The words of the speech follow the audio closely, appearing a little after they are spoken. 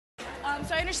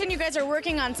So I understand you guys are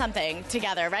working on something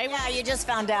together, right? Yeah, you just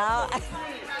found out.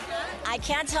 I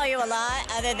can't tell you a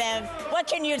lot other than, what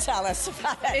can you tell us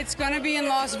about it? It's going to be in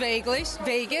Las Vegas,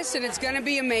 and it's going to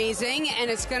be amazing, and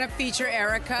it's going to feature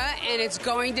Erika, and it's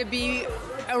going to be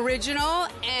original,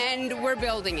 and we're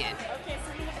building it.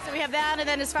 So we have that, and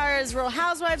then as far as Real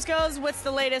Housewives goes, what's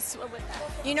the latest with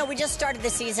that? You know, we just started the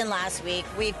season last week.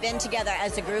 We've been together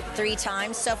as a group 3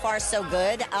 times. So far, so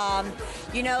good.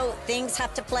 You know, things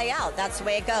have to play out. That's the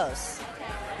way it goes.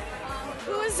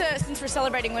 Who is, since we're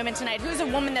celebrating women tonight, who's a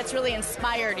woman that's really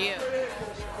inspired you?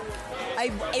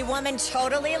 A woman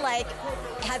totally,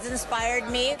 has inspired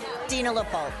me, Dina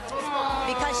LaPolt.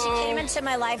 Because she came into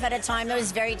my life at a time that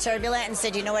was very turbulent and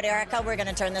said, you know what, Erika, we're going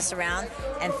to turn this around,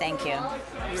 and thank you.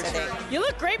 You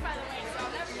look great, by the way.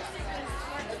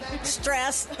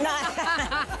 Stress.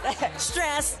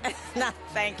 Stress. No,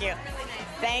 thank you.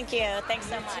 Thank you. Thanks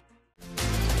so much.